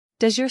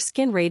Does your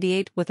skin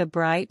radiate with a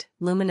bright,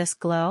 luminous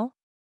glow?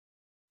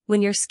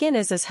 When your skin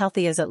is as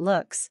healthy as it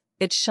looks,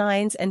 it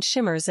shines and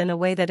shimmers in a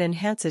way that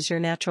enhances your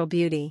natural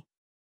beauty.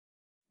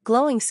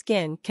 Glowing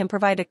skin can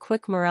provide a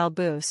quick morale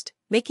boost,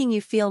 making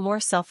you feel more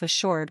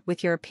self-assured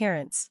with your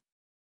appearance.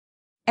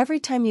 Every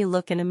time you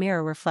look in a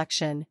mirror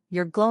reflection,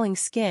 your glowing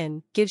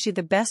skin gives you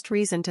the best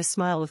reason to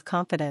smile with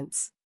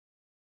confidence.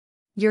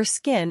 Your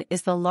skin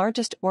is the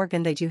largest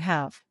organ that you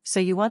have, so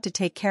you want to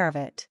take care of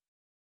it.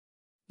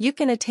 You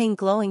can attain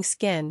glowing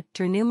skin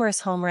through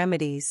numerous home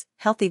remedies,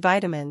 healthy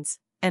vitamins,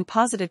 and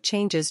positive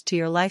changes to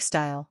your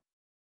lifestyle.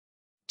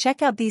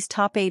 Check out these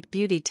top 8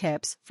 beauty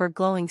tips for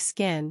glowing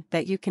skin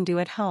that you can do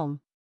at home.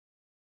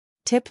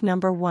 Tip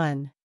number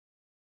 1.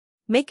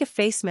 Make a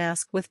face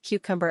mask with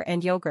cucumber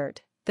and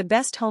yogurt. The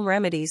best home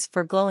remedies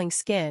for glowing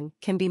skin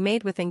can be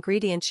made with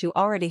ingredients you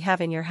already have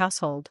in your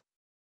household.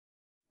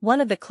 One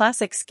of the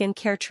classic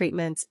skincare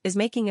treatments is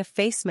making a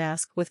face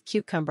mask with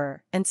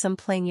cucumber and some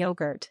plain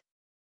yogurt.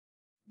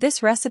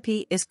 This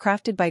recipe is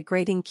crafted by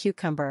grating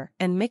cucumber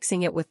and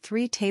mixing it with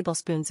 3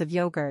 tablespoons of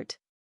yogurt.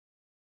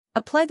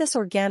 Apply this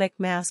organic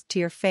mask to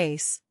your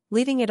face,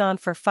 leaving it on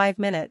for 5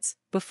 minutes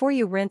before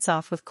you rinse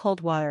off with cold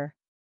water.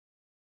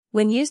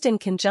 When used in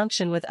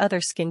conjunction with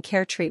other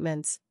skincare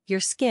treatments,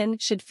 your skin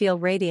should feel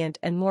radiant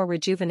and more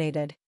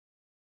rejuvenated.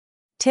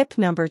 Tip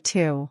number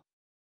 2.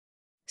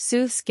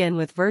 Soothe skin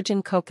with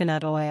virgin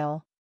coconut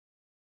oil.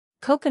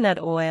 Coconut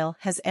oil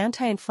has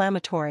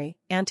anti-inflammatory,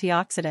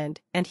 antioxidant,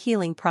 and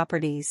healing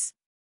properties.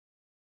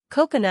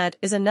 Coconut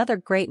is another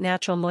great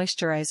natural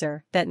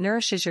moisturizer that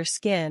nourishes your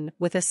skin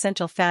with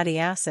essential fatty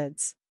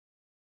acids.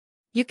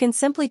 You can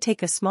simply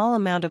take a small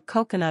amount of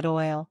coconut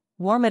oil,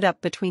 warm it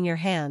up between your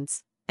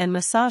hands, and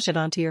massage it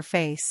onto your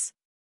face.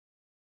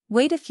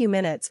 Wait a few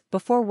minutes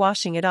before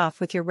washing it off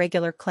with your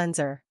regular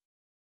cleanser.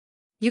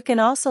 You can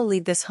also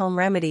leave this home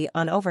remedy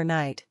on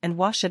overnight and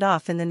wash it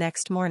off in the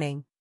next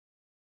morning.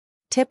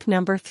 Tip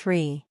number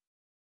 3.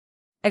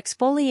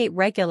 Exfoliate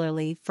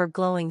regularly for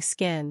glowing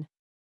skin.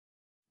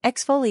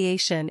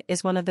 Exfoliation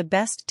is one of the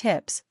best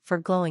tips for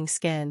glowing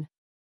skin.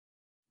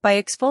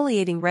 By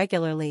exfoliating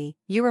regularly,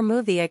 you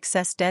remove the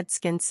excess dead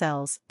skin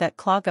cells that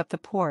clog up the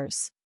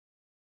pores.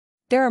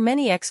 There are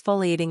many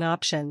exfoliating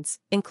options,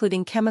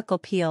 including chemical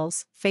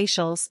peels,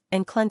 facials,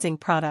 and cleansing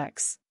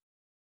products.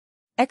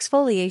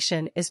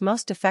 Exfoliation is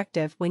most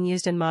effective when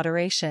used in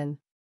moderation.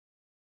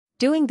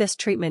 Doing this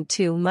treatment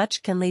too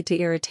much can lead to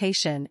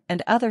irritation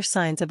and other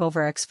signs of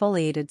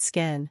over-exfoliated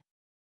skin.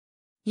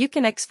 You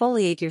can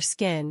exfoliate your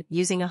skin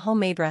using a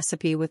homemade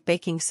recipe with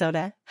baking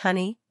soda,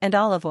 honey, and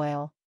olive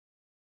oil.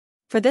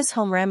 For this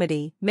home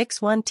remedy,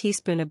 mix 1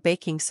 teaspoon of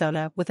baking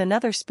soda with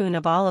another spoon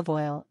of olive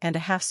oil and a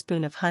half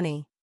spoon of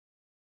honey.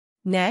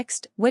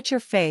 Next, wet your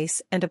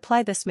face and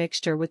apply this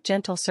mixture with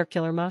gentle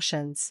circular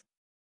motions.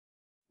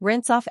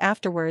 Rinse off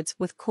afterwards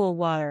with cool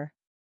water.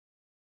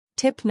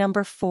 Tip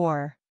number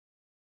 4.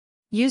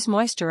 Use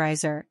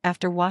moisturizer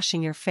after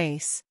washing your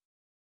face.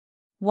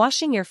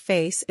 Washing your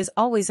face is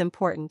always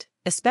important,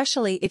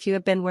 especially if you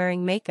have been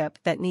wearing makeup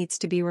that needs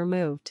to be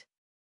removed.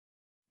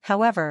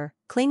 However,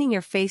 cleaning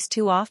your face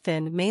too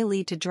often may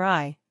lead to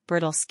dry,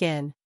 brittle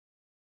skin.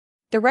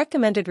 The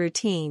recommended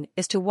routine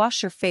is to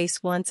wash your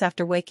face once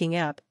after waking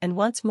up and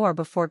once more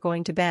before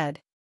going to bed.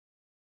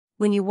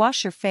 When you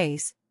wash your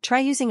face, try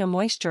using a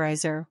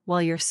moisturizer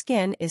while your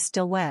skin is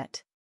still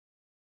wet.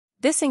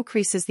 This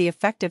increases the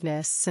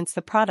effectiveness since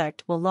the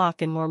product will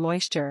lock in more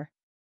moisture.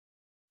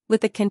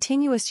 With the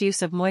continuous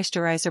use of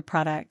moisturizer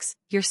products,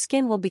 your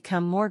skin will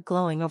become more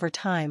glowing over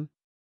time.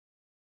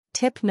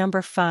 Tip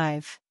number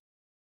 5.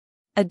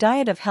 A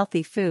diet of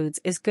healthy foods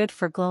is good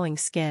for glowing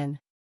skin.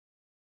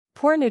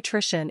 Poor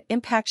nutrition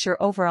impacts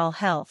your overall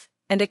health,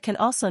 and it can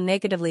also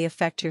negatively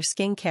affect your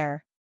skincare.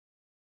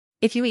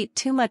 If you eat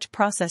too much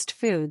processed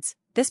foods,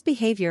 this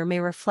behavior may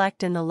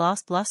reflect in the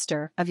lost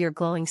luster of your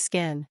glowing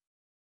skin.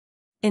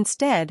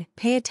 Instead,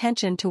 pay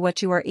attention to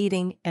what you are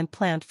eating and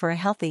plan for a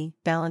healthy,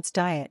 balanced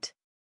diet.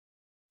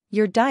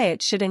 Your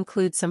diet should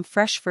include some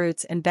fresh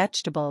fruits and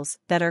vegetables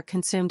that are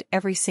consumed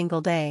every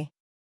single day.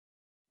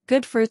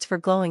 Good fruits for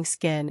glowing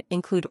skin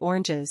include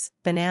oranges,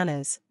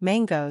 bananas,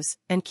 mangoes,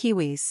 and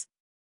kiwis.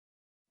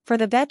 For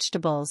the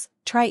vegetables,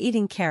 try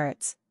eating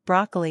carrots,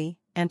 broccoli,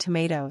 and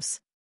tomatoes.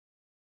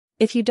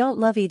 If you don't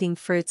love eating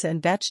fruits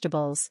and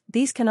vegetables,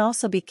 these can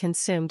also be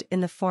consumed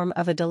in the form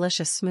of a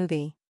delicious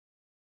smoothie.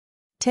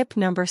 Tip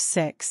number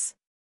 6.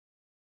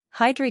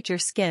 Hydrate your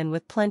skin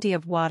with plenty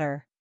of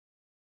water.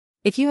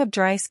 If you have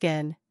dry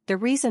skin, the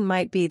reason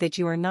might be that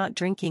you are not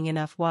drinking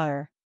enough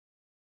water.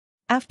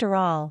 After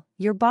all,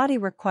 your body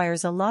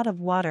requires a lot of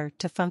water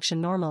to function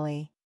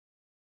normally.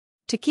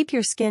 To keep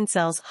your skin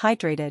cells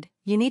hydrated,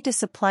 you need to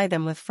supply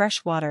them with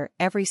fresh water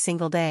every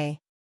single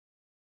day.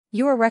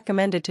 You are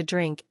recommended to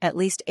drink at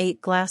least 8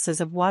 glasses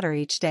of water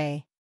each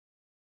day.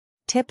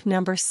 Tip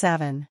number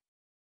 7.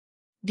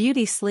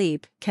 Beauty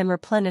sleep can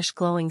replenish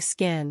glowing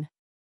skin.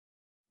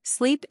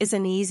 Sleep is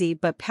an easy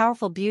but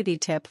powerful beauty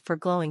tip for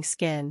glowing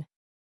skin.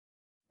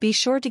 Be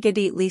sure to get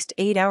at least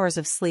 8 hours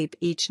of sleep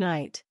each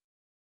night.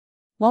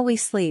 While we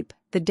sleep,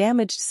 the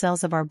damaged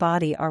cells of our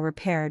body are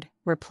repaired,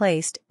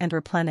 replaced, and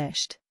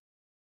replenished.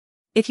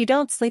 If you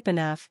don't sleep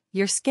enough,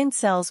 your skin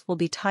cells will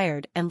be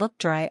tired and look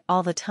dry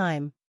all the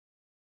time.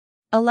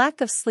 A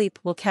lack of sleep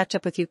will catch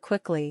up with you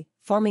quickly,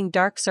 forming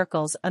dark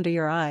circles under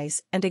your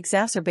eyes and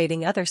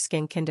exacerbating other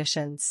skin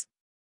conditions.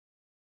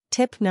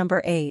 Tip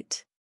number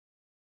 8.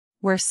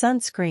 Wear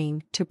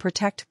sunscreen to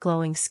protect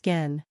glowing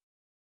skin.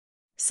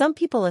 Some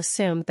people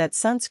assume that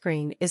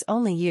sunscreen is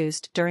only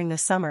used during the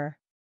summer.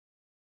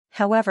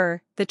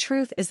 However, the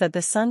truth is that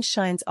the sun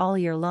shines all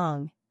year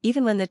long,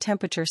 even when the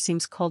temperature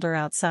seems colder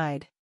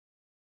outside.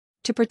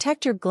 To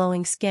protect your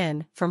glowing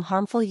skin from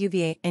harmful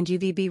UVA and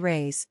UVB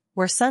rays,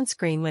 wear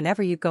sunscreen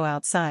whenever you go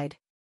outside.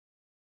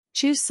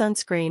 Choose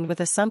sunscreen with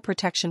a sun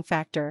protection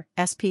factor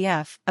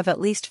 (SPF) of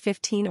at least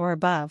 15 or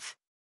above.